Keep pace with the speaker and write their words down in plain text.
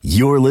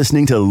You're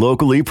listening to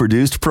locally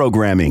produced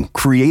programming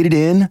created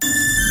in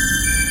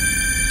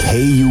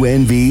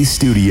KUNV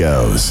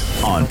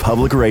Studios on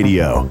Public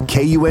Radio,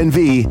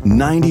 KUNV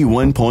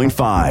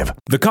 91.5.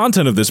 The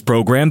content of this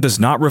program does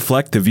not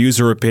reflect the views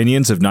or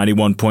opinions of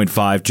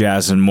 91.5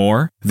 Jazz and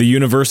More, the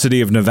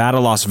University of Nevada,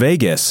 Las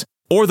Vegas,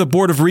 or the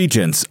Board of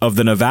Regents of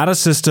the Nevada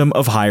System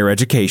of Higher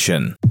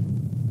Education.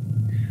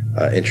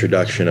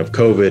 Introduction of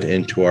COVID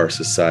into our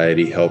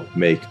society helped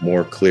make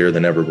more clear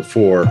than ever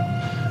before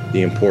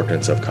the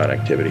importance of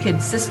connectivity. Could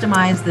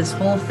systemize this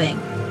whole thing.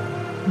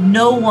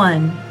 No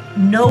one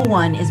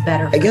is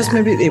better for I guess that.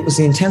 maybe it was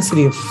the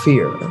intensity of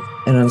fear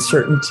and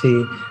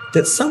uncertainty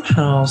that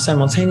somehow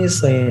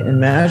simultaneously and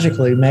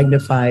magically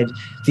magnified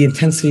the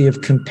intensity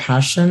of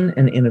compassion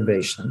and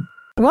innovation.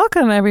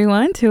 Welcome,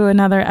 everyone, to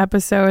another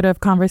episode of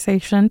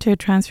Conversation to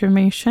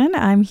Transformation.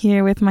 I'm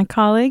here with my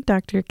colleague,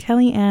 Dr.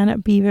 Kelly Ann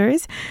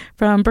Beavers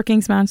from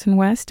Brookings Mountain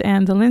West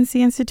and the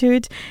Lindsay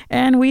Institute.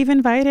 And we've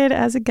invited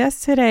as a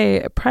guest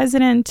today,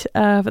 President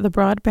of the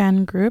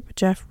Broadband Group,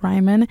 Jeff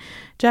Ryman.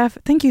 Jeff,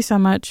 thank you so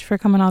much for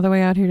coming all the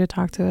way out here to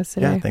talk to us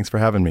today. Yeah, thanks for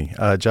having me.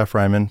 Jeff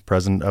Ryman,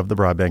 President of the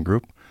Broadband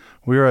Group.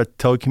 We are a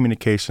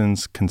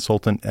telecommunications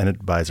consultant and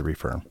advisory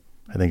firm.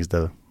 I think is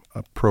the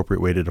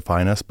appropriate way to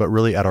define us, but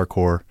really at our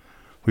core,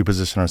 we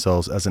position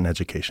ourselves as an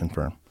education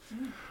firm.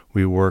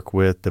 We work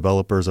with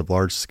developers of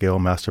large-scale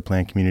master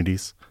plan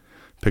communities.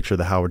 Picture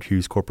the Howard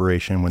Hughes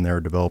Corporation when they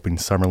were developing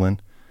Summerlin,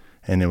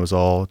 and it was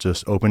all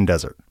just open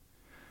desert.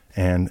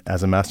 And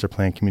as a master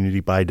plan community,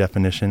 by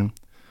definition,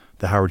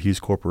 the Howard Hughes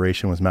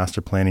Corporation was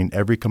master planning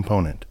every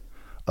component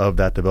of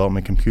that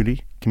development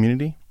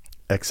community,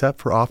 except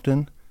for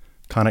often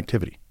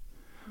connectivity.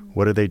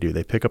 What do?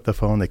 They pick up the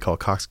phone, they call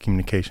Cox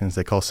Communications,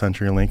 they call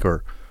CenturyLink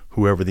or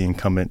whoever the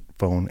incumbent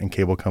phone and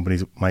cable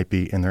companies might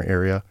be in their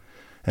area,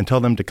 and tell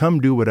them to come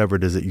do whatever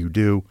it is that you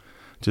do,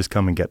 just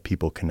come and get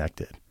people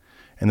connected.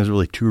 And there's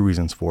really two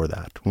reasons for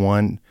that.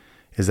 One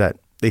is that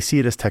they see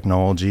it as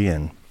technology,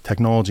 and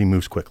technology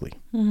moves quickly.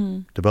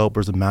 Mm-hmm.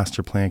 Developers of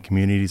master plan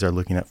communities are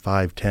looking at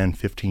 5, 10,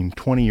 15,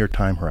 20-year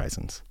time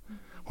horizons.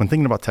 When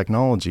thinking about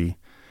technology,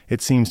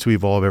 it seems to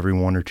evolve every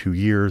 1 or 2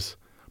 years.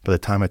 By the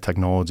time a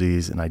technology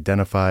is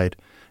identified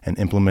and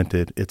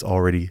implemented, it's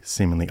already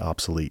seemingly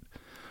obsolete.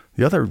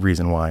 The other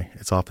reason why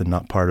it's often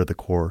not part of the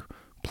core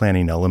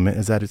planning element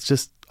is that it's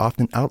just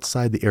often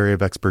outside the area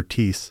of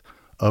expertise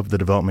of the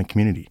development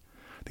community.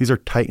 These are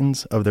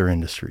titans of their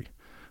industry,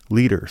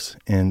 leaders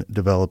in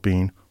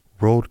developing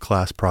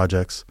world-class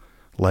projects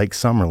like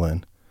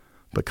Summerlin,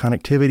 but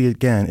connectivity,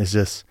 again, is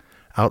just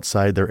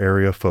outside their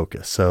area of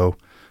focus. So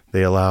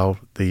they allow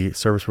the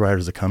service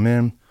providers to come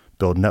in,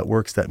 build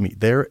networks that meet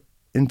their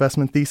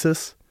investment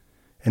thesis,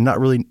 and not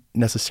really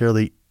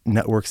necessarily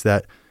networks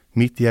that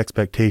meet the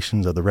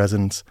expectations of the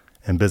residents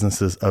and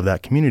businesses of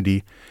that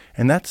community.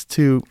 And that's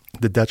to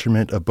the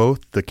detriment of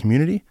both the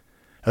community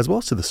as well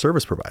as to the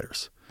service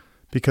providers,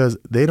 because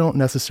they don't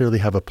necessarily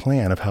have a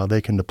plan of how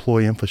they can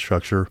deploy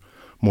infrastructure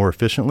more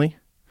efficiently,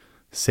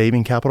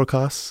 saving capital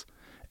costs,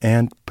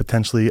 and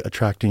potentially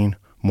attracting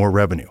more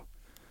revenue.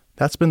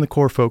 That's been the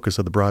core focus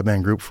of the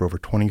Broadband Group for over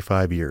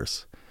 25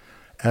 years.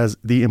 As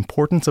the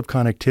importance of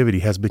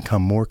connectivity has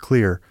become more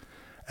clear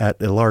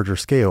at a larger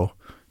scale,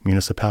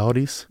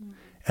 municipalities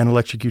and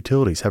electric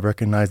utilities have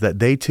recognized that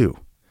they too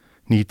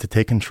need to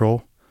take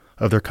control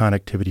of their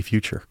connectivity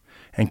future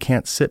and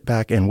can't sit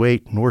back and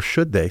wait, nor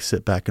should they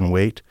sit back and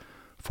wait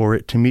for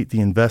it to meet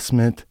the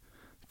investment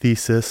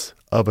thesis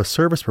of a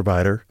service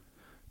provider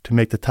to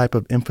make the type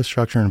of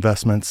infrastructure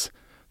investments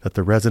that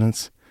the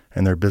residents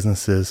and their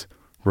businesses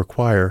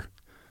require,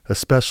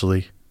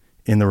 especially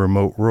in the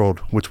remote world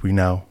which we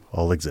now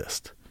all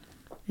exist.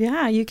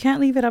 Yeah, you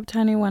can't leave it up to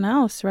anyone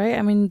else, right?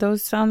 I mean,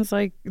 those sound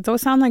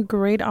like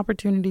great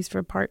opportunities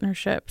for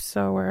partnerships.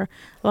 So where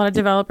a lot of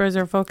developers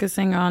are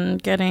focusing on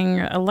getting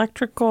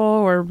electrical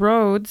or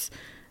roads,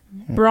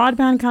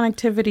 broadband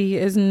connectivity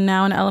is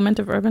now an element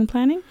of urban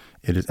planning?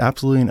 It is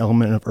absolutely an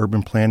element of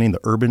urban planning. The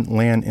Urban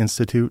Land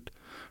Institute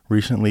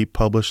recently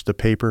published a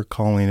paper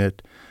calling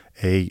it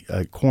a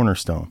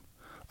cornerstone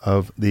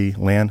of the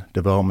land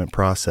development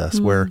process,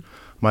 where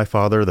my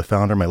father,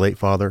 my late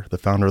father, the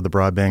founder of the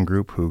Broadband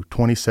Group, who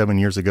 27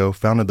 years ago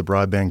founded the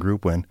Broadband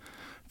Group when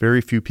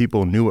very few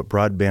people knew what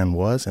broadband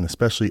was and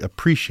especially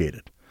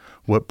appreciated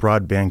what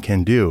broadband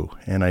can do.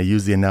 And I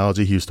use the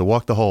analogy, he used to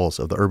walk the halls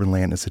of the Urban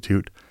Land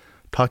Institute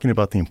talking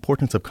about the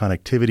importance of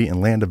connectivity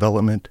and land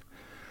development.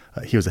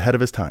 He was ahead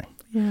of his time.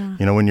 Yeah.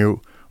 You know, when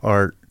you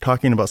are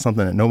talking about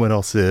something that no one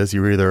else is,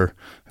 you're either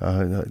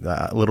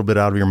a little bit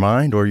out of your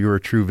mind or you're a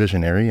true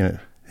visionary. And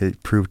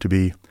it proved to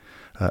be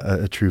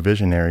a true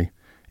visionary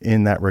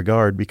in that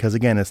regard, because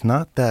again, it's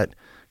not that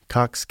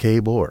Cox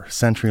Cable or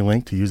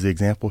CenturyLink, to use the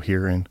example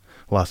here in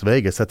Las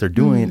Vegas, that they're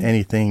doing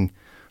anything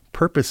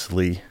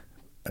purposely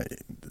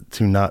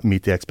to not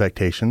meet the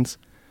expectations.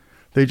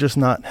 They're just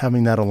not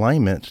having that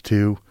alignment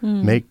to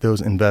make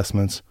those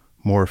investments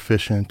more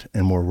efficient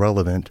and more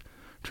relevant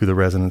to the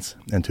residents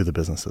and to the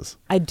businesses.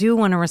 I do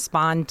want to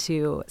respond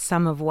to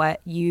some of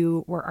what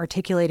you were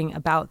articulating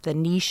about the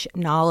niche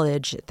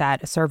knowledge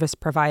that a service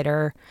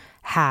provider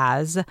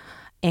has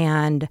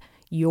and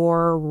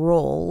your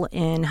role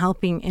in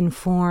helping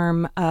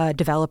inform a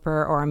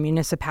developer or a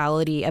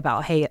municipality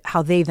about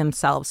how they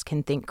themselves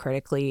can think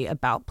critically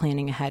about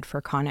planning ahead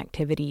for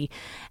connectivity.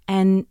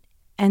 And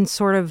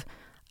sort of,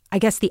 I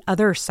guess, the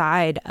other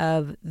side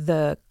of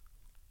the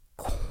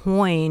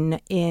coin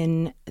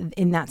in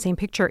that same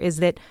picture is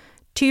that,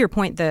 to your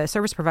point, the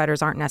service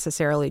providers aren't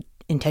necessarily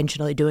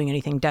intentionally doing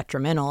anything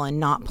detrimental and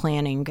not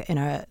planning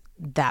in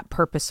that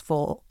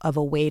purposeful of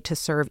a way to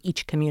serve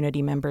each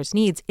community member's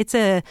needs. It's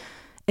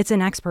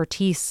an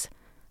expertise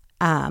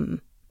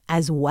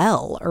as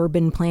well.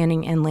 Urban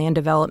planning and land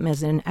development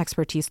is an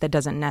expertise that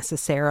doesn't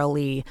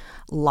necessarily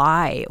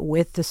lie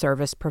with the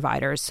service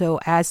providers. So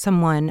as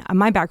someone,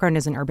 my background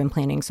is in urban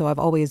planning, so I've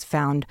always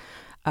found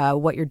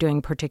what you're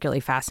doing particularly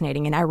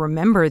fascinating. And I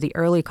remember the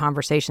early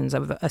conversations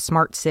of a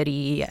smart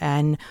city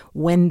and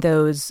when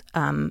those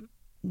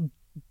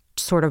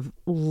sort of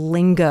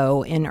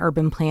lingo in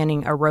urban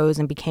planning arose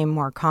and became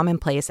more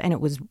commonplace. And it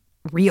was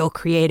real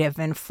creative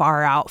and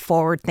far out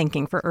forward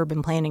thinking for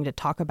urban planning to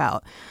talk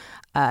about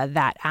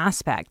that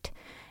aspect.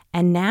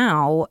 And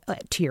now,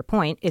 to your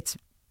point, it's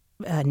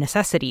a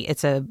necessity.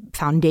 It's a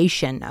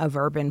foundation of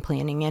urban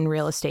planning and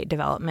real estate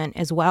development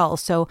as well.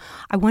 So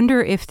I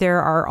wonder if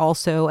there are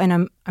also,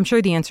 and I'm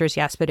sure the answer is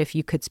yes, but if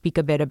you could speak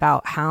a bit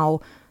about how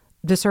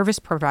the service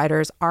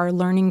providers are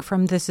learning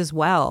from this as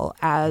well,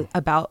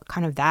 about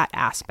kind of that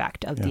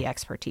aspect of the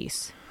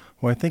expertise.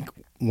 Well, I think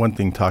one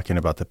thing talking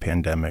about the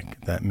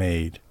pandemic that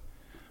made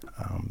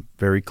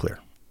very clear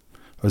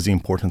was the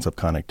importance of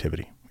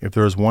connectivity. If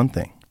there was one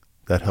thing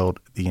that held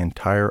the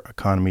entire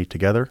economy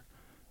together,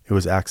 it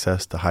was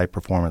access to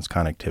high-performance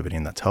connectivity,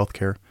 and that's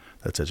healthcare,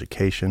 that's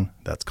education,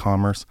 that's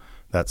commerce,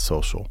 that's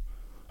social.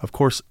 Of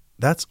course,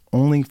 that's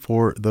only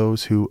for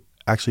those who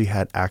actually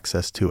had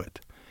access to it.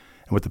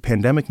 And what the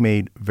pandemic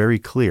made very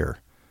clear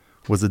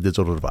was the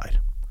digital divide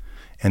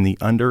and the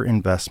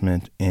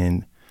underinvestment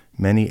in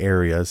many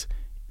areas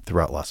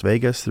throughout Las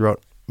Vegas,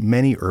 throughout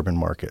many urban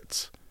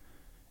markets.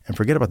 And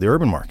forget about the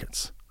urban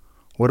markets.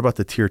 What about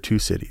the tier 2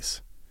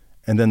 cities?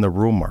 And then the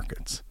rural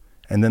markets,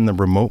 and then the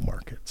remote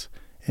markets?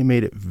 It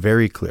made it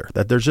very clear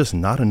that there's just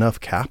not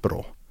enough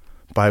capital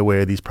by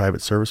way of these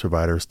private service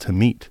providers to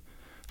meet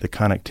the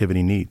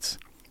connectivity needs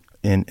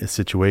in a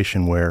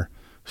situation where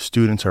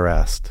students are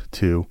asked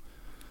to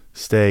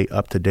stay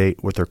up to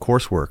date with their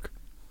coursework.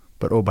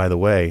 But, oh, by the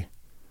way,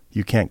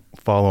 you can't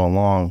follow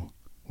along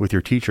with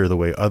your teacher the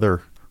way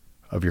other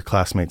of your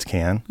classmates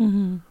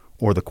can,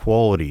 or the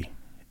quality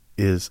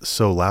is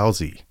so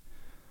lousy.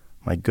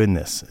 My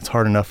goodness, it's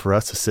hard enough for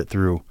us to sit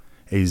through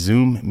a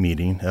Zoom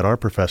meeting at our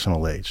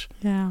professional age.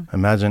 Yeah.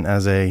 Imagine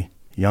as a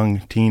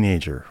young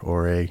teenager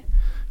or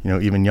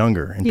even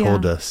younger and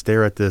told to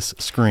stare at this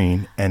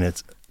screen and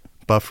it's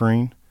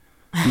buffering.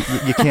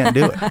 You can't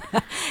do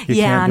it.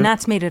 And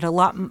that's made it a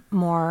lot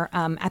more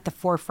at the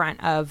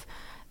forefront of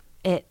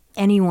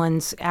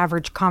anyone's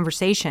average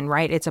conversation,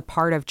 right? It's a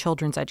part of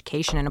children's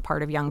education and a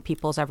part of young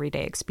people's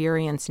everyday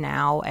experience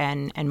now,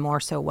 and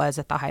more so was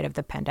at the height of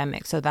the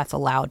pandemic. So that's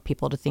allowed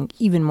people to think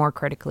even more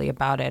critically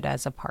about it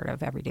as a part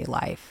of everyday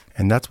life.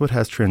 And that's what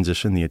has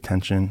transitioned the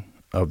attention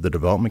of the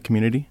development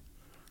community,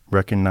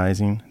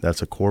 recognizing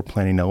that's a core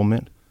planning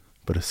element,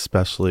 but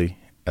especially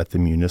at the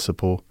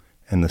municipal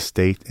and the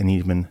state and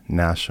even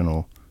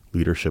national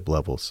leadership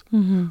levels.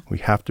 We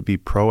have to be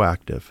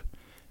proactive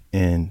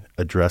in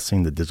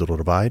addressing the digital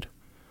divide,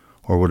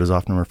 or what is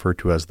often referred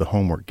to as the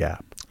homework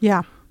gap.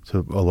 Yeah.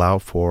 To allow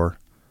for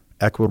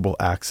equitable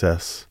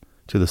access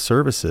to the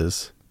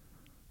services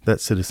that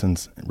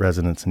citizens,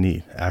 residents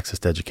need. Access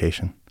to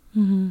education,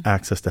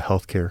 access to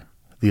healthcare,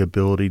 the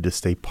ability to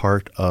stay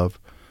part of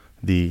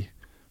the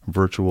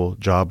virtual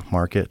job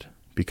market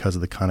because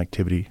of the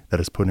connectivity that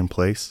is put in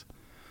place.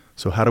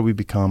 So how do we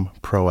become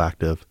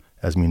proactive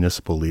as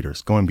municipal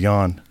leaders, going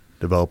beyond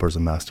developers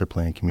and master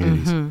plan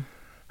communities?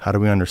 How do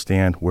we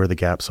understand where the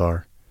gaps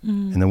are?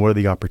 And then what are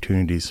the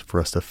opportunities for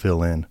us to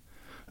fill in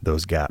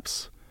those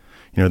gaps?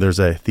 There's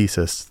a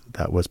thesis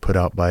that was put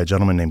out by a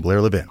gentleman named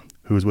Blair Levin,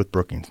 who is with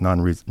Brookings,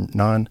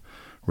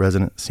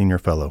 non-resident senior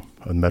fellow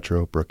of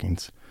Metro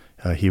Brookings.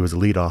 He was the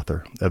lead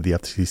author of the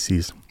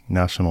FCC's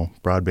National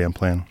Broadband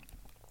Plan.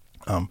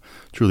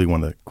 Truly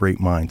one of the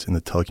great minds in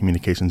the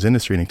telecommunications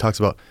industry. And he talks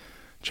about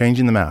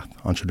changing the math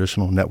on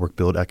traditional network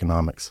build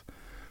economics.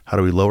 How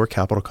do we lower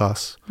capital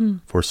costs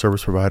for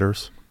service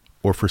providers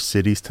or for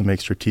cities to make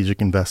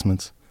strategic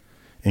investments,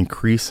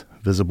 increase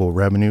visible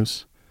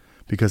revenues?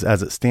 Because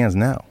as it stands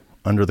now,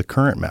 under the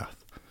current math,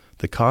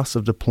 the cost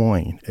of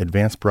deploying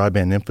advanced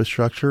broadband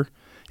infrastructure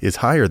is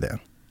higher than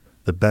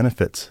the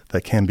benefits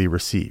that can be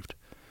received.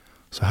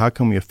 So how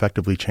can we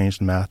effectively change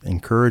the math,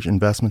 encourage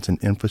investments in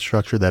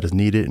infrastructure that is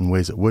needed in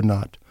ways that would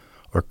not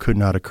or could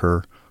not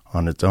occur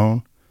on its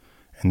own?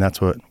 And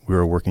that's what we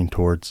are working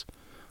towards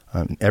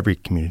in every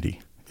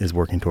community, is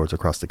working towards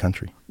across the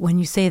country. When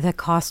you say the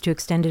cost to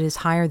extend it is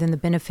higher than the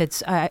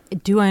benefits,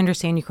 do I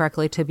understand you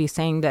correctly to be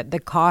saying that the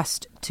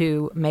cost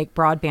to make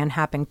broadband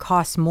happen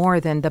costs more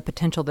than the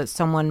potential that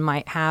someone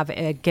might have,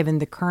 given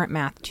the current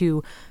math,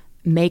 to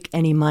make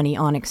any money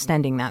on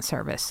extending that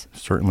service?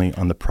 Certainly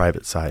on the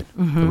private side,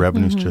 the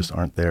revenues just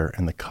aren't there,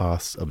 and the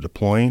costs of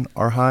deploying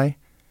are high.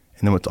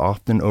 And then what's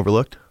often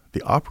overlooked,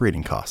 the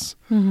operating costs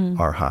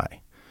are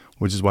high,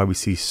 which is why we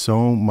see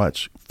so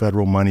much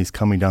federal monies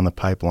coming down the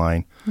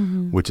pipeline,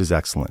 which is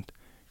excellent.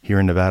 Here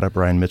in Nevada,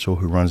 Brian Mitchell,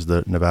 who runs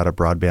the Nevada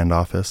Broadband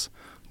Office,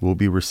 will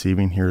be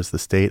receiving here as the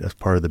state, as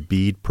part of the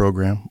BEAD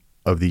program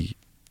of the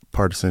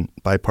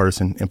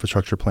bipartisan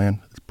infrastructure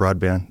plan,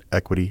 Broadband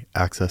Equity,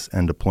 Access,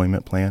 and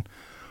Deployment Plan,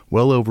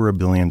 well over $1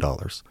 billion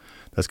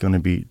that's going to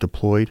be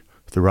deployed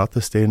throughout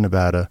the state of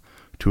Nevada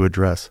to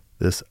address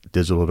this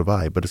digital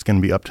divide. But it's going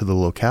to be up to the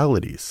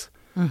localities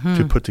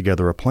to put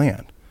together a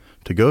plan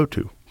to go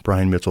to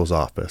Brian Mitchell's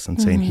office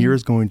and saying,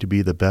 here's going to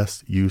be the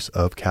best use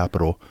of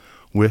capital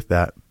with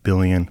that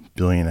 $1.5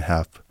 billion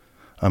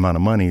amount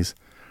of monies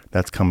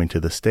that's coming to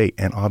the state.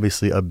 And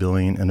obviously $1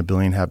 billion and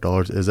 $1.5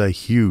 billion is a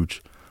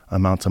huge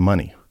amount of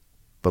money.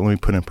 But let me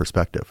put it in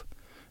perspective.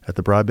 At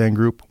the Broadband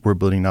Group, we're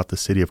building out the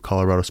city of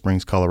Colorado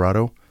Springs,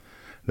 Colorado.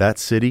 That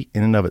city,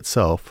 in and of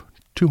itself,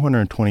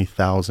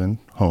 220,000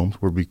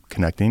 homes will be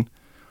connecting,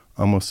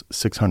 almost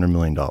 $600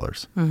 million.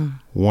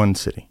 One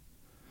city.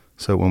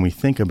 So when we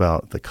think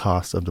about the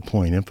cost of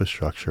deploying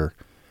infrastructure,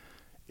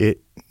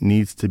 it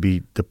needs to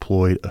be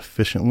deployed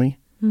efficiently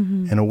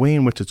in a way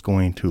in which it's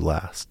going to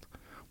last.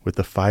 With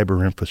the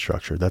fiber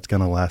infrastructure, that's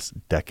going to last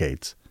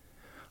decades.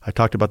 I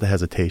talked about the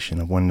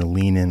hesitation of wanting to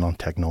lean in on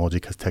technology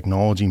because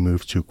technology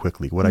moves too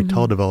quickly. What I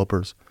tell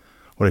developers,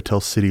 what I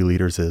tell city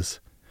leaders is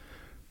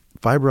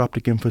fiber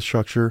optic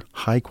infrastructure,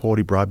 high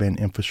quality broadband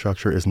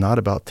infrastructure is not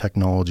about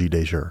technology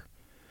de jure.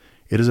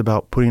 It is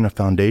about putting a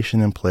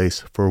foundation in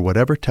place for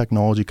whatever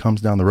technology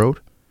comes down the road.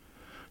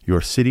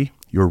 Your city,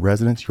 your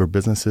residents, your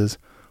businesses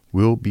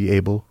will be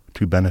able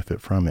to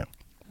benefit from it.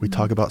 We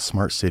talk about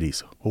smart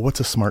cities. Well, what's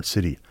a smart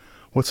city?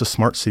 What's a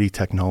smart city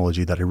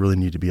technology that I really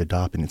need to be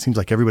adopting? It seems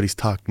like everybody's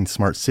talking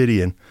smart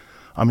city, and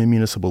I'm a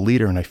municipal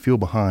leader and I feel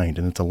behind,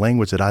 and it's a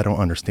language that I don't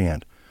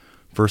understand.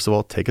 First of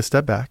all, take a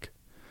step back,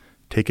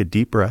 take a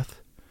deep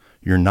breath.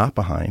 You're not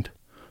behind.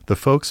 The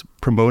folks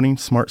promoting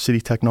smart city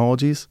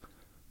technologies,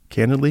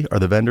 candidly, are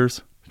the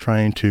vendors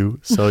trying to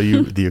sell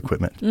you the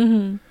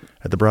equipment.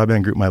 At the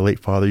Broadband Group, my late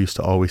father used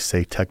to always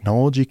say,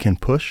 technology can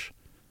push,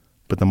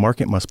 but the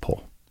market must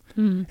pull.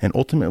 And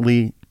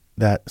ultimately,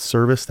 that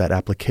service, that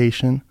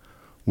application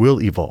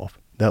will evolve.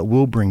 That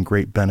will bring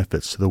great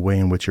benefits to the way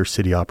in which your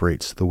city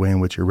operates, to the way in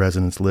which your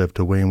residents live,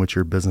 to the way in which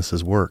your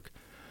businesses work.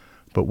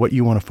 But what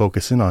you want to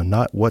focus in on,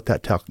 not what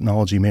that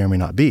technology may or may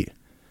not be,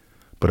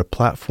 but a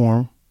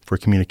platform for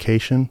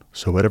communication,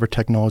 so whatever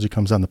technology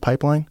comes down the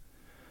pipeline,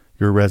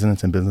 your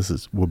residents and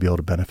businesses will be able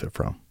to benefit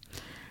from.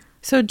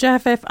 So,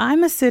 Jeff, if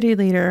I'm a city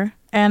leader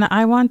and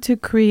I want to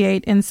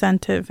create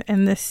incentive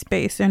in this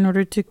space in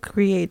order to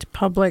create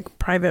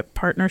public-private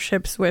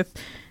partnerships with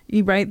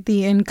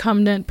the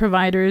incumbent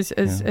providers,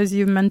 as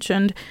you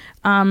mentioned,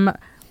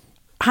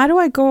 how do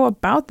I go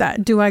about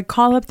that? Do I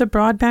call up the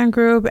Broadband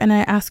Group and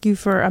I ask you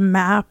for a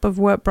map of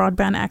what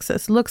broadband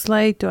access looks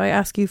like? Do I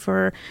ask you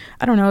for,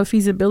 a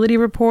feasibility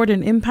report,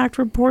 an impact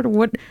report?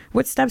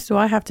 What steps do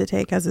I have to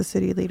take as a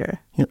city leader?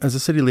 As a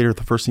city leader,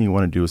 the first thing you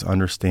want to do is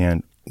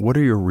understand what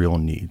are your real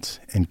needs,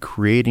 and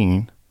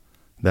creating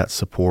that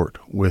support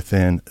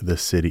within the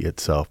city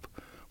itself.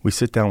 We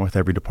sit down with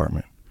every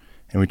department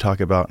and we talk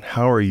about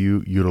how are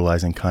you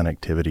utilizing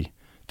connectivity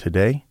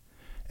today,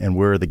 and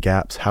where are the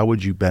gaps? How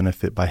would you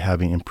benefit by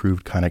having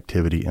improved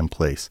connectivity in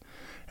place?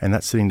 And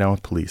that's sitting down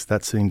with police.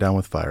 That's sitting down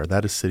with fire.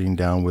 That is sitting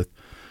down with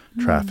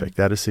traffic.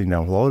 That is sitting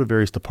down with all the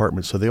various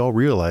departments, so they all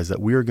realize that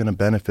we are going to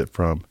benefit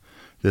from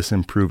this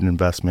improved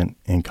investment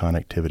in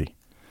connectivity.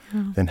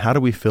 Then how do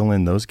we fill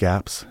in those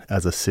gaps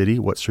as a city?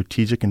 What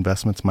strategic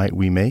investments might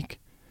we make?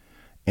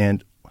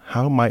 And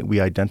how might we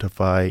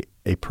identify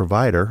a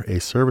provider, a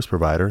service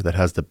provider that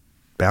has the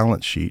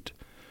balance sheet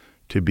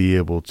to be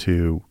able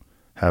to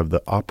have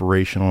the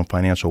operational and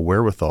financial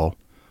wherewithal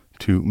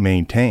to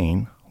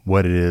maintain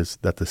what it is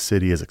that the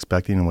city is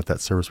expecting and what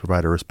that service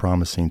provider is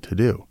promising to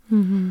do?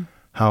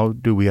 How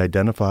do we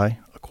identify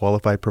a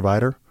qualified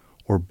provider,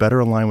 or better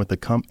align with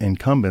the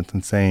incumbents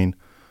and saying,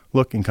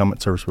 look,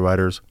 incumbent service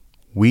providers,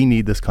 we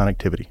need this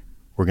connectivity.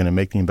 We're going to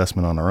make the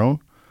investment on our own.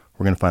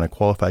 We're going to find a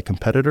qualified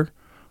competitor,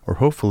 or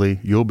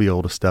hopefully you'll be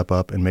able to step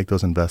up and make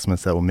those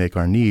investments that will make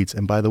our needs.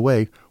 And by the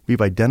way,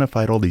 we've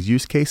identified all these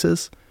use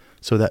cases,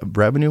 so that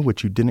revenue,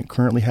 which you didn't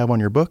currently have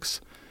on your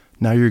books,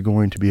 now you're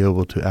going to be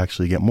able to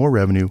actually get more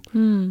revenue,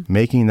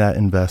 making that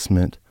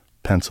investment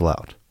pencil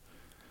out.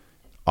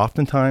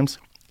 Oftentimes,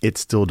 it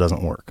still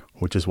doesn't work,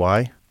 which is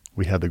why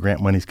we have the grant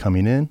monies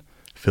coming in,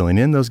 filling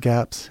in those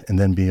gaps, and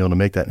then being able to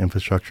make that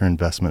infrastructure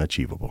investment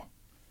achievable.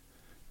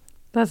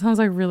 That sounds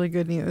like really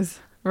good news,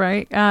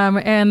 right?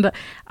 And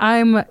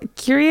I'm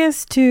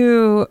curious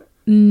to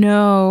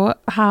know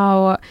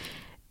how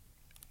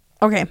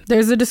okay,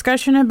 there's a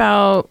discussion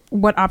about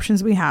what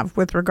options we have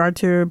with regard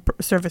to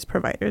service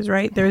providers,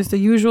 right? There's the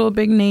usual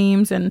big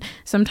names, and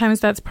sometimes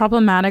that's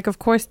problematic. Of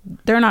course,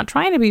 they're not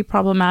trying to be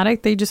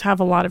problematic. They just have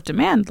a lot of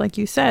demand, like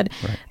you said.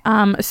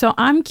 Right. So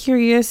I'm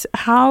curious,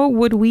 how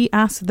would we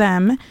ask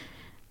them,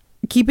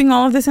 keeping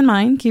all of this in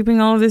mind, keeping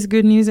all of this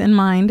good news in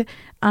mind,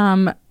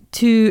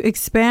 to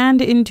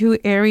expand into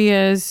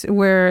areas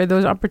where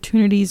those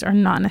opportunities are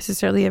not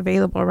necessarily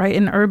available, right?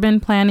 In urban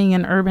planning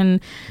and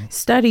urban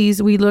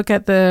studies, we look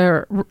at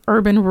the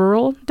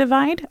urban-rural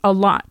divide a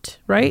lot,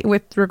 right?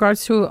 With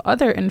regards to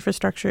other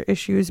infrastructure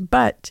issues.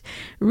 But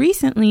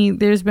recently,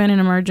 there's been an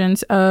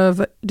emergence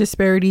of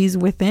disparities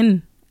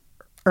within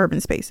urban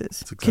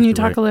spaces. Exactly. Can you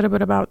talk a little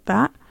bit about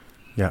that?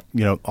 Yeah.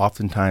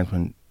 Oftentimes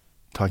when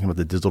talking about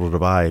the digital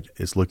divide,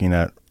 it's looking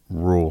at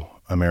rural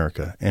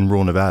America and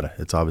rural Nevada.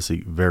 It's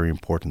obviously very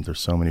important. There's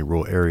so many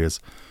rural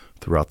areas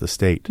throughout the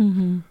state.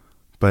 Mm-hmm.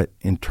 But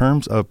in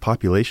terms of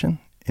population,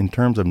 in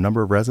terms of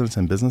number of residents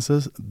and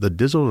businesses, the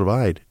digital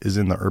divide is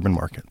in the urban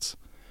markets.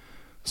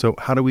 So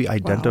how do we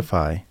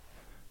identify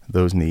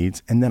those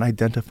needs and then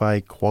identify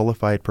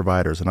qualified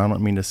providers? And I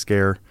don't mean to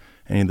scare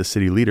any of the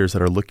city leaders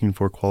that are looking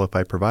for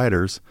qualified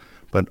providers,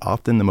 but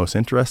often the most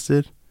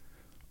interested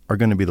are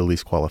going to be the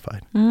least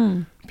qualified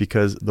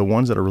because the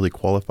ones that are really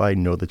qualified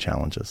know the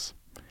challenges.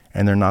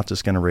 And they're not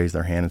just going to raise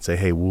their hand and say,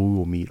 hey, we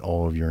will meet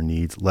all of your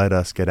needs. Let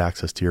us get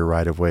access to your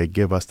right-of-way.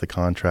 Give us the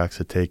contracts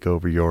to take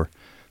over your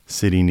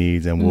city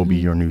needs, and we'll be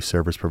your new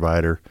service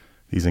provider.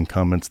 These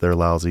incumbents, they're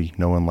lousy.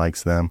 No one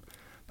likes them.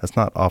 That's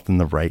not often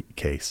the right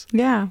case.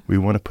 Yeah. We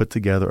want to put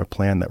together a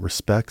plan that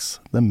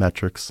respects the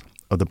metrics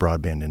of the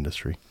broadband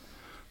industry,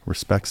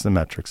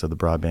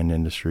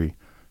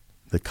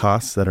 the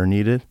costs that are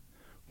needed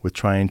with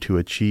trying to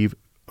achieve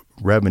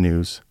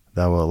revenues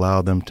that will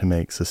allow them to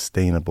make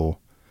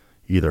sustainable.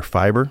 Either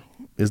fiber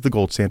is the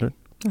gold standard.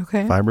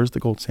 Okay. Fiber is the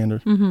gold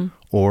standard. Mm-hmm.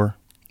 Or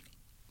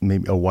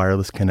maybe a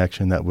wireless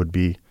connection that would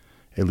be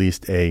at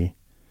least a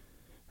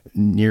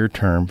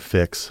near-term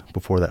fix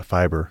before that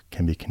fiber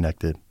can be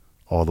connected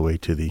all the way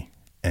to the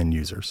end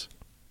users.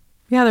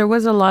 Yeah, there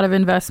was a lot of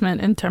investment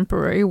in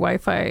temporary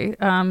Wi-Fi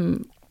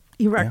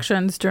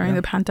erections during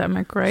the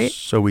pandemic, right?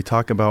 So we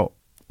talk about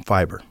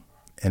fiber.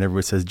 And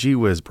everybody says, gee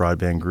whiz,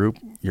 broadband group,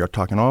 you're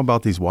talking all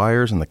about these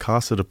wires and the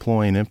cost of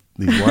deploying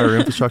these wire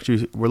infrastructure.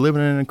 We're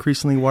living in an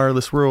increasingly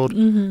wireless world.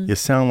 Mm-hmm. You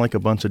sound like a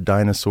bunch of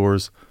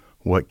dinosaurs.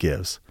 What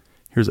gives?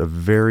 Here's a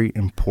very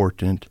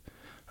important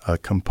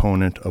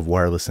component of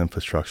wireless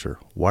infrastructure.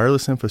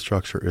 Wireless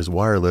infrastructure is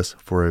wireless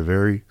for a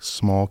very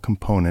small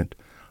component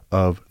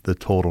of the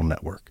total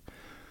network.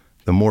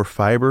 The more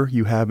fiber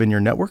you have in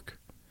your network,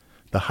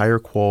 the higher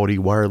quality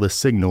wireless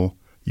signal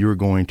you're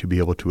going to be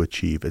able to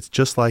achieve. It's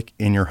just like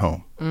in your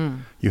home.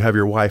 You have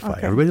your Wi-Fi.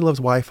 Okay. Everybody loves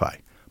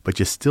Wi-Fi, but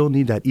you still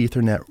need that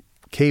Ethernet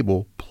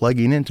cable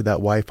plugging into that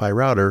Wi-Fi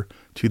router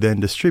to then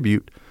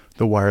distribute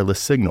the wireless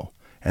signal.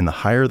 And the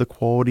higher the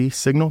quality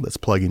signal that's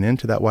plugging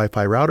into that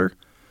Wi-Fi router,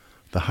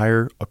 the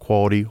higher a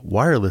quality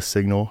wireless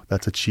signal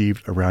that's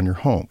achieved around your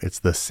home. It's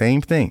the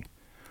same thing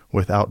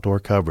with outdoor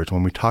coverage.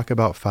 When we talk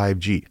about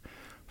 5G,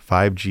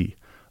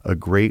 a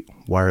great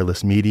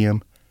wireless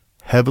medium,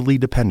 heavily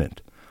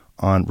dependent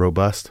on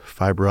robust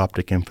fiber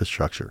optic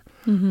infrastructure.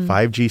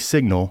 5G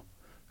signal,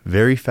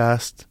 very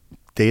fast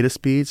data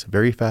speeds,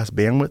 very fast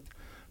bandwidth,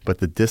 but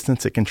the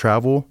distance it can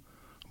travel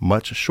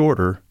much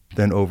shorter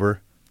than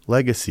over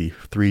legacy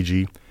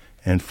 3G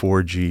and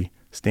 4G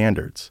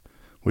standards,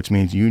 which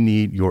means you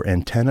need your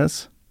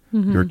antennas,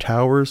 your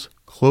towers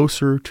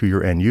closer to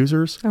your end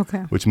users,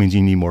 which means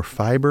you need more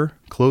fiber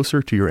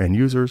closer to your end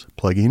users,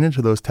 plugging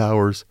into those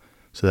towers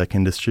so that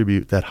can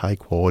distribute that high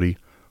quality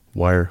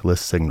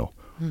wireless signal.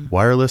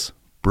 Wireless,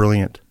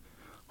 brilliant,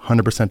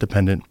 100%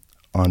 dependent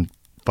on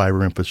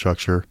fiber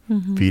infrastructure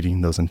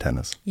feeding those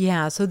antennas.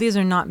 Yeah, so these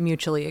are not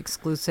mutually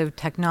exclusive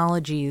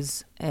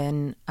technologies,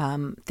 and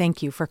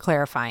thank you for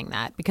clarifying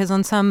that, because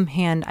on some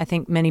hand, I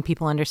think many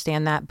people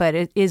understand that, but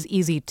it is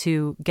easy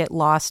to get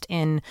lost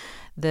in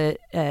the,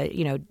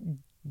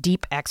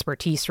 deep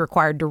expertise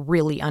required to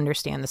really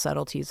understand the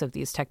subtleties of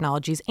these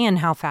technologies and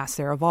how fast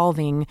they're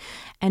evolving.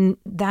 And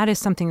that is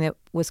something that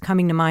was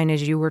coming to mind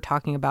as you were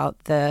talking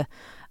about the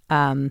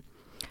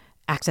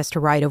access to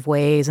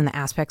right-of-ways and the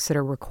aspects that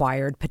are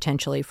required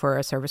potentially for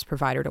a service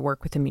provider to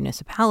work with a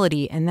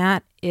municipality. And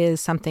that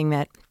is something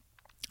that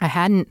I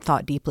hadn't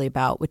thought deeply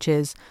about, which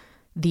is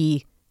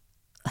the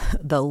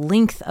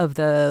length of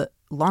the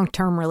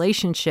long-term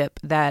relationship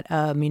that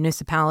a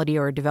municipality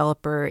or a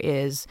developer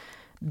is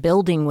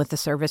building with the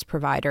service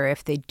provider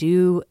if they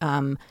do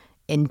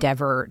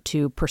endeavor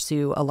to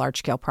pursue a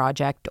large-scale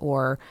project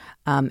or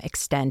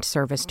extend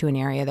service to an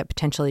area that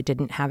potentially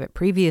didn't have it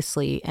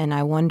previously. And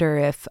I wonder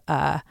if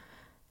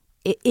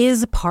it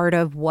is part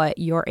of what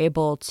you're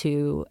able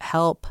to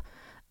help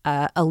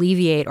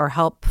alleviate or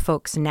help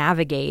folks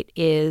navigate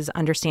is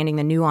understanding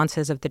the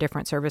nuances of the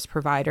different service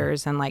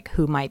providers and like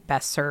who might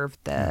best serve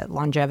the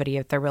longevity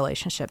of their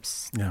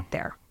relationships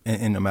there.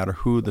 And no matter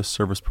who the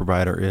service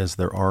provider is,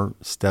 there are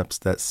steps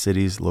that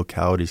cities,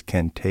 localities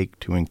can take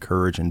to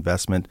encourage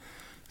investment,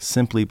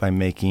 simply by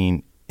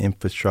making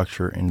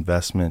infrastructure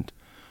investment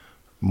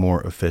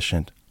more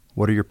efficient.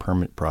 What are your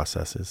permit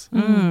processes?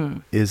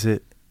 Is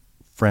it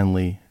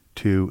friendly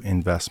to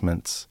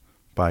investments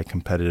by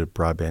competitive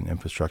broadband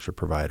infrastructure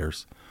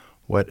providers?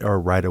 What are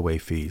right-of-way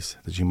fees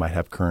that you might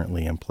have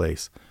currently in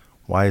place?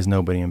 Why is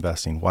nobody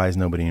investing? Why is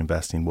nobody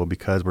investing? Well,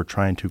 because we're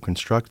trying to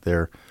construct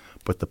there,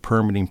 but the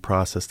permitting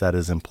process that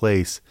is in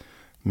place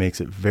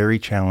makes it very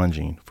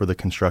challenging for the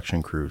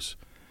construction crews.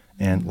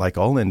 And like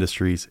all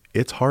industries,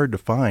 it's hard to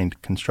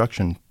find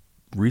construction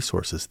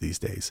resources these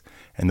days.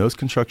 And those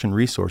construction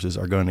resources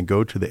are going to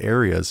go to the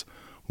areas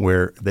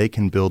where they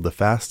can build the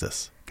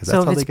fastest.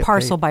 So if it's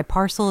parcel by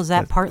parcel, is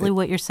that partly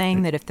what you're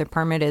saying? That if the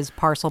permit is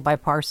parcel by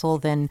parcel,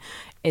 then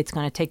it's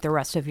going to take the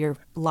rest of your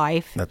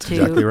life? That's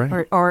exactly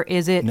right. Or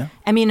is it? No.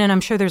 I mean, and I'm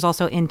sure there's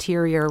also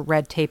interior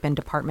red tape and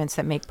departments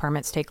that make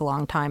permits take a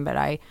long time,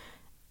 but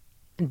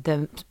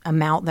the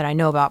amount that I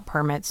know about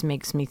permits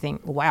makes me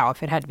think, wow,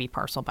 if it had to be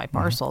parcel by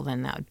parcel,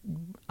 then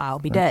I'll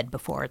be dead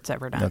before it's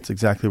ever done. That's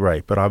exactly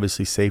right. But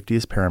obviously safety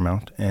is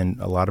paramount, and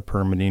a lot of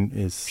permitting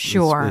is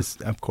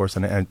of course,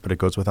 but it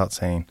goes without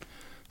saying,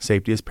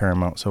 safety is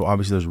paramount. So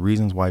obviously there's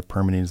reasons why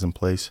permitting is in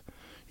place.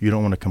 You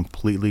don't want to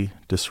completely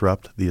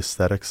disrupt the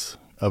aesthetics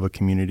of a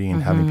community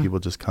and having people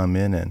just come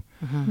in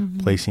and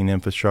placing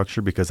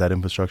infrastructure, because that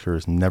infrastructure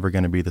is never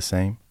going to be the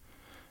same.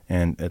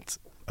 And it's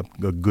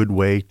a good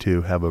way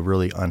to have a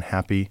really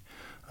unhappy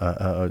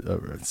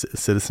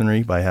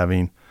citizenry by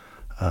having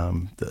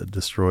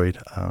destroyed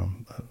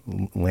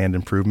land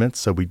improvements.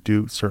 So we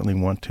do certainly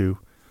want to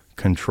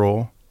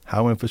control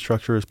how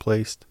infrastructure is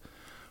placed,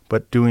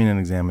 but doing an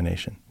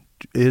examination.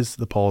 Is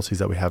the policies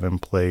that we have in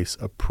place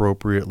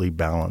appropriately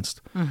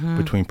balanced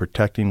between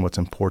protecting what's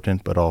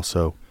important but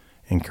also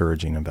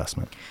encouraging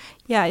investment?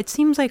 Yeah, it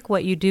seems like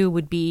what you do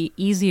would be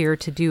easier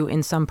to do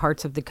in some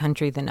parts of the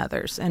country than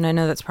others. And I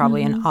know that's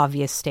probably an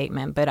obvious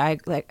statement, but I,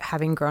 like,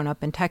 having grown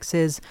up in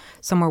Texas,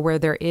 somewhere where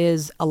there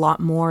is a lot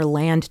more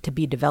land to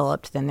be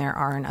developed than there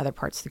are in other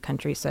parts of the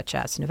country, such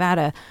as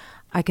Nevada,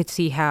 I could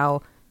see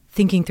how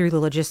thinking through the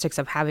logistics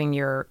of having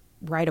your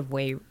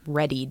right-of-way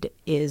readied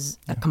is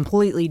a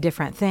completely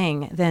different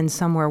thing than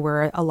somewhere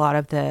where a lot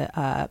of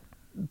the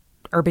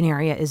urban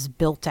area is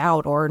built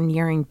out or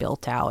nearing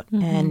built out.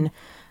 And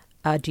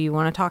do you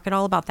want to talk at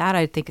all about that?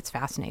 I think it's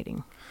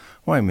fascinating.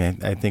 Well, I mean,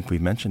 I think we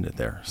mentioned it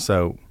there.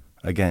 So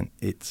again,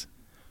 it's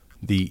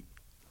the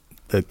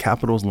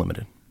capital is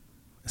limited,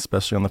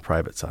 especially on the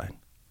private side.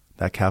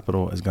 That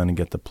capital is going to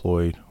get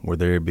deployed where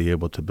they'll be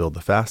able to build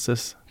the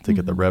fastest to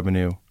get the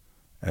revenue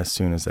as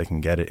soon as they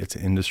can get it. It's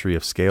an industry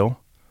of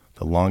scale.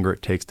 The longer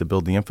it takes to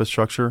build the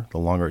infrastructure, the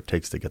longer it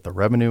takes to get the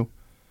revenue.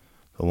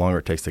 The longer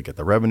it takes to get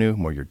the revenue,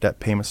 more your debt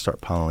payments start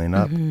piling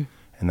up. And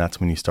that's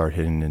when you start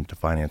hitting into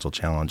financial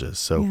challenges.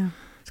 So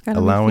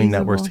allowing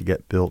networks to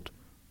get built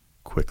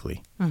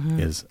quickly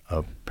is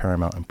of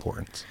paramount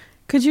importance.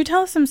 Could you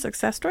tell us some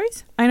success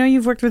stories? I know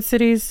you've worked with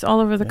cities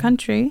all over the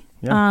country.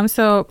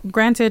 So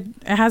granted,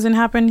 it hasn't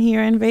happened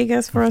here in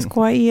Vegas for us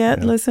quite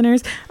yet,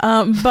 listeners.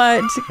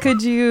 But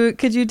could you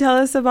tell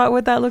us about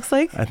what that looks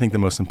like? I think the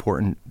most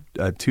important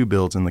two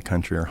builds in the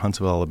country are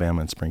Huntsville, Alabama,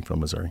 and Springfield,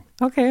 Missouri.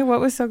 Okay, what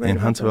was so great in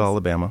about Huntsville, those?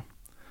 Alabama,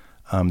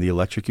 the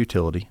electric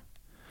utility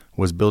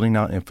was building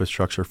out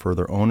infrastructure for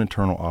their own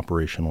internal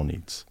operational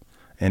needs.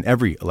 And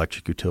every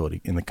electric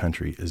utility in the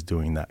country is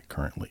doing that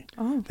currently.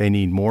 They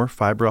need more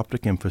fiber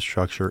optic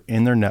infrastructure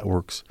in their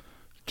networks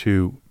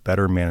to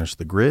better manage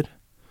the grid,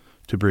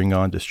 to bring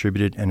on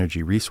distributed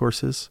energy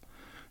resources.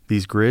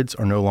 These grids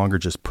are no longer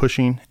just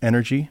pushing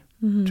energy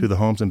to the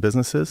homes and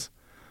businesses,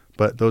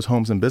 but those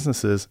homes and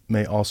businesses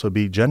may also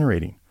be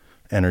generating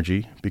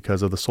energy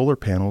because of the solar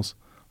panels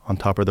on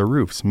top of their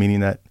roofs, meaning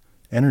that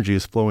energy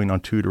is flowing on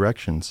two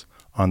directions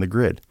on the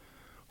grid.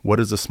 What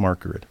is a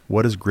smart grid?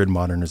 What is grid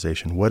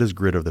modernization? What is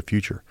grid of the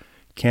future?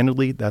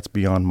 Candidly, that's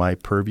beyond my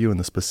purview in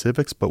the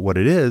specifics, but what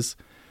it is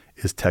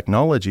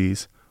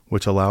technologies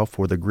which allow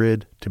for the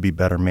grid to be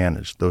better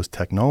managed. Those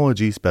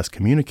technologies best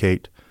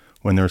communicate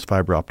when there's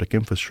fiber optic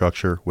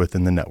infrastructure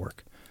within the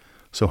network.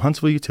 So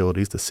Huntsville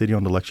Utilities, the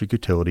city-owned electric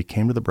utility,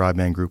 came to the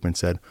Broadband Group and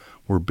said,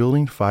 we're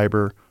building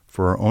fiber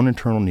for our own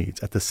internal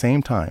needs. At the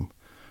same time,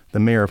 the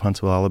mayor of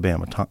Huntsville,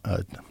 Alabama,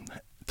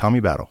 Tommy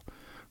Battle,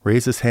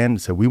 raised his hand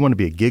and said, we want to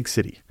be a gig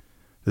city.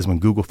 This is when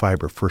Google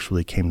Fiber first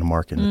really came to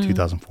market in the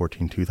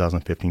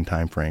 2014-2015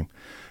 timeframe.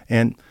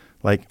 And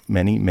like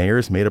many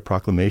mayors, made a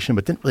proclamation,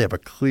 but didn't really have a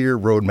clear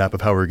roadmap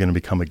of how we were going to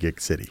become a gig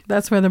city.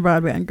 That's where the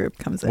Broadband Group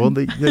comes in. Well,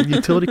 the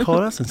utility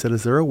called us and said,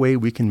 is there a way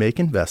we can make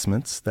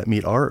investments that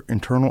meet our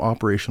internal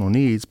operational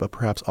needs, but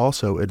perhaps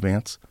also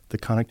advance the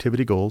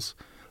connectivity goals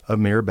of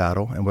Mayor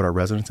Battle and what our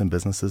residents and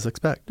businesses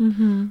expect?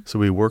 So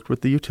we worked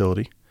with the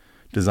utility,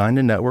 designed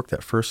a network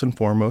that first and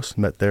foremost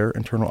met their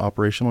internal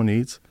operational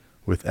needs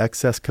with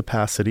excess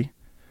capacity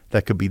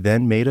that could be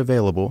then made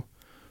available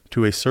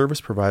to a service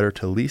provider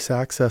to lease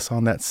access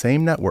on that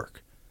same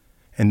network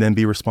and then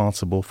be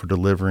responsible for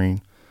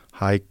delivering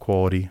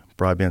high-quality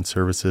broadband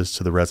services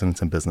to the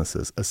residents and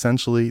businesses.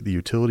 Essentially, the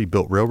utility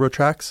built railroad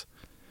tracks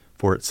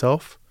for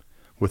itself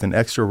with an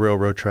extra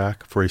railroad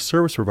track for a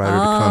service provider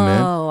to come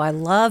in. Oh, I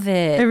love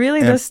it. It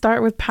really does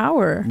start with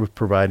power. With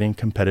providing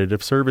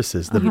competitive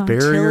services. The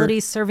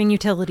Utilities serving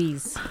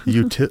utilities.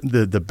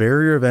 The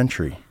barrier of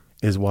entry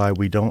is why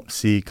we don't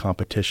see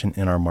competition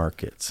in our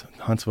markets.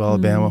 Huntsville,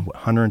 Alabama,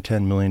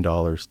 $110 million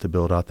to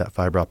build out that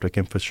fiber optic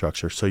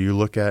infrastructure. So you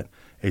look at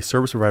a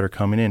service provider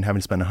coming in having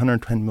to spend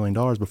 $110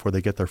 million before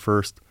they get their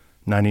first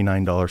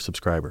 $99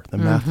 subscriber. The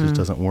math just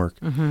doesn't work.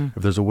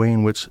 If there's a way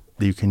in which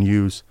you can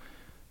use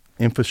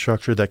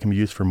infrastructure that can be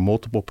used for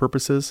multiple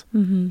purposes,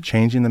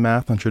 changing the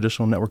math on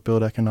traditional network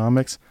build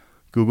economics,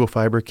 Google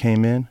Fiber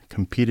came in,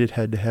 competed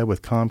head-to-head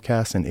with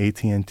Comcast and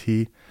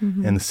AT&T,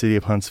 and the city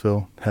of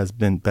Huntsville has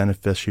been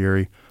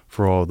beneficiary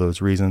for all of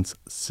those reasons.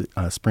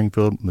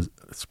 Springfield,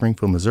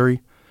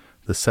 Missouri,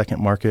 the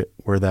second market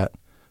where that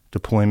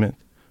deployment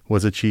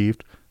was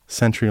achieved.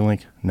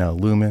 CenturyLink, now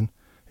Lumen,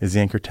 is the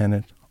anchor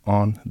tenant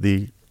on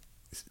the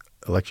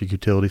electric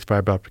utilities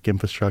fiber optic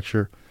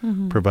infrastructure,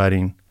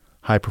 providing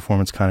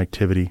high-performance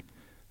connectivity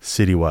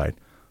citywide.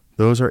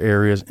 Those are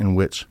areas in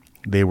which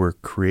they were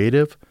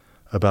creative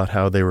about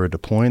how they were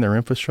deploying their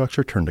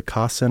infrastructure, turned a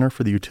cost center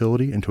for the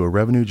utility into a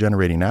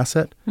revenue-generating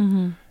asset,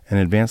 and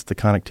advanced the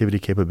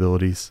connectivity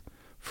capabilities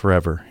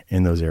forever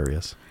in those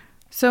areas.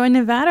 So in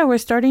Nevada, we're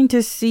starting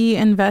to see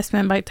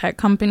investment by tech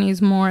companies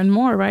more and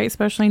more, right?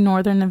 Especially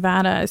northern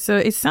Nevada. So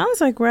it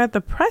sounds like we're at the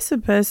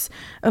precipice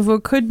of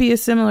what could be a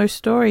similar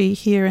story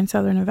here in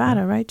southern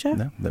Nevada, right, Jeff?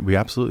 Yeah, we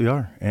absolutely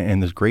are.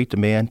 And there's great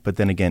demand, but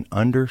then again,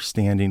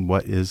 understanding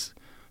what is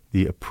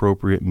the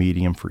appropriate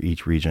medium for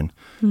each region.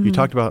 You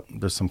talked about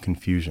there's some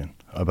confusion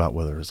about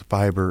whether it's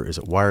fiber, is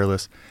it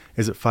wireless,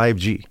 is it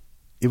 5G?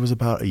 It was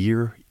about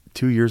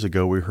 2 years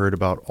ago we heard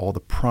about all the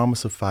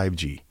promise of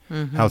 5G,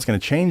 how it's going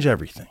to change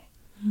everything.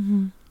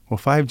 Well,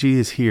 5G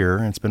is here,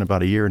 and it's been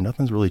about a year, and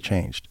nothing's really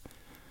changed.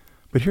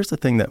 But here's the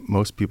thing that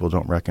most people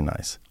don't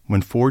recognize.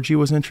 When 4G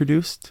was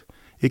introduced,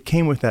 it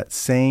came with that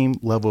same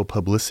level of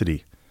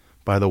publicity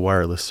by the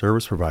wireless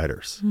service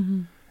providers.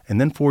 And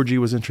then 4G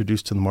was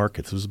introduced to the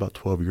market. This was about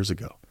 12 years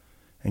ago.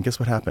 And guess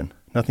what happened?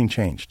 Nothing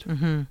changed.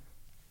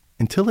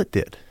 Until it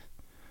did.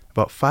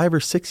 About 5 or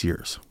 6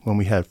 years when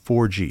we had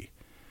 4G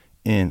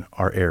in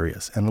our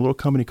areas. And a little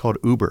company called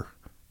Uber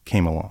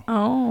came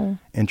along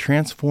and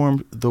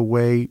transformed the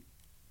way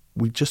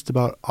we just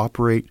about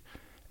operate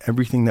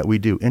everything that we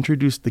do,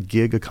 introduced the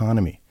gig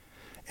economy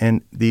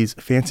and these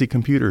fancy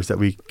computers that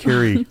we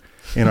carry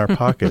in our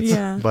pockets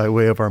by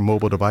way of our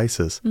mobile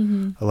devices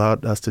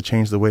allowed us to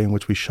change the way in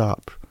which we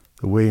shop,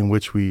 the way in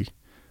which we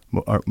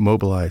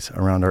mobilize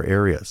around our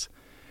areas.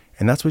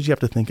 And that's what you have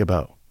to think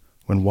about.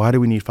 Why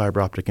do we need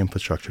fiber optic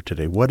infrastructure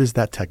today? What is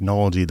that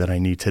technology that I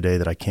need today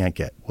that I can't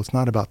get? Well, it's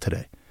not about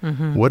today.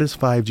 What is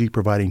 5G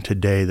providing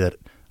today that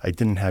I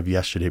didn't have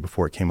yesterday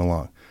before it came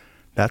along?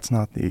 That's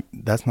not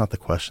the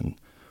question.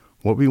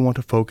 What we want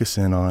to focus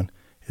in on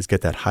is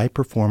get that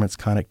high-performance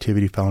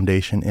connectivity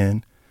foundation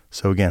in.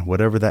 So again,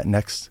 whatever that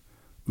next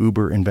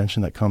Uber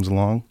invention that comes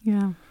along,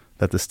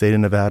 that the state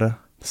of Nevada,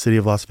 the city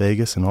of Las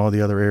Vegas, and all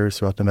the other areas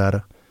throughout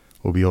Nevada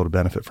will be able to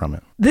benefit from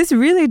it. This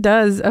really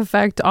does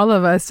affect all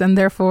of us, and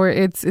therefore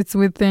it's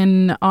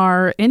within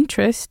our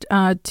interest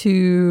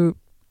to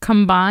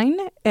combine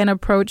an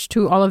approach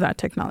to all of that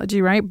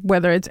technology, right?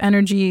 Whether it's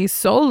energy,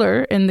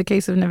 solar in the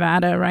case of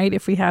Nevada, right?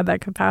 If we had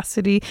that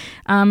capacity,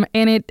 and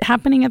it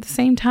happening at the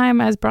same time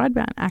as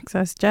broadband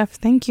access. Jeff,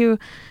 thank you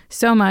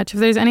so much.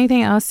 If there's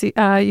anything else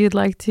you'd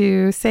like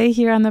to say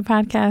here on the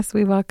podcast,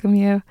 we welcome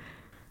you.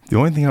 The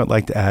only thing I would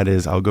like to add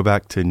is I'll go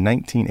back to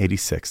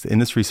 1986, the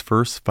industry's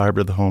first fiber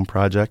to the home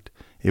project.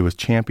 It was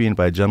championed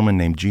by a gentleman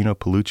named Gino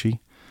Paolucci,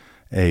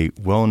 a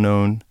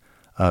well-known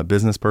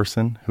business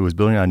person who was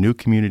building a new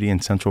community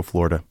in Central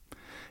Florida.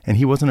 And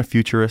he wasn't a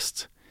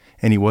futurist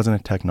and he wasn't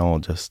a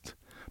technologist,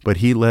 but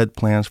he led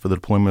plans for the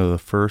deployment of the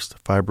first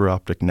fiber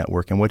optic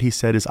network. And what he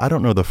said is, I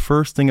don't know the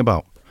first thing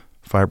about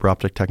fiber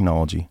optic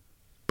technology,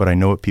 but I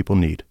know what people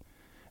need.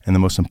 And the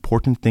most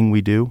important thing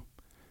we do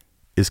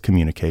is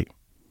communicate.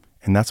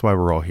 And that's why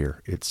we're all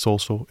here. It's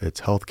social,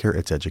 it's healthcare,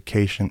 it's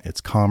education, it's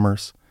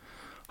commerce.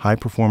 High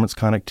performance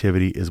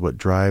connectivity is what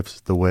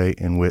drives the way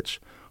in which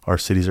our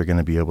cities are going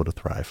to be able to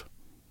thrive.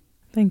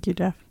 Thank you,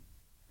 Jeff.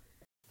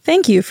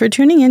 Thank you for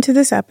tuning into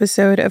this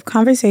episode of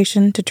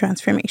Conversation to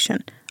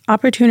Transformation,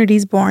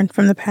 Opportunities Born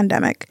from the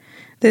Pandemic.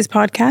 This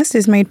podcast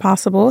is made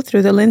possible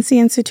through the Lindsay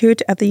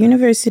Institute at the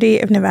University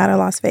of Nevada,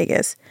 Las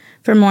Vegas.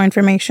 For more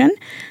information,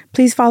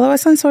 please follow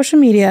us on social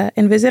media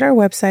and visit our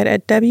website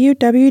at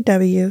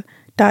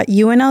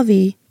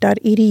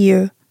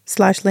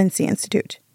www.unlv.edu/Lindsay Institute.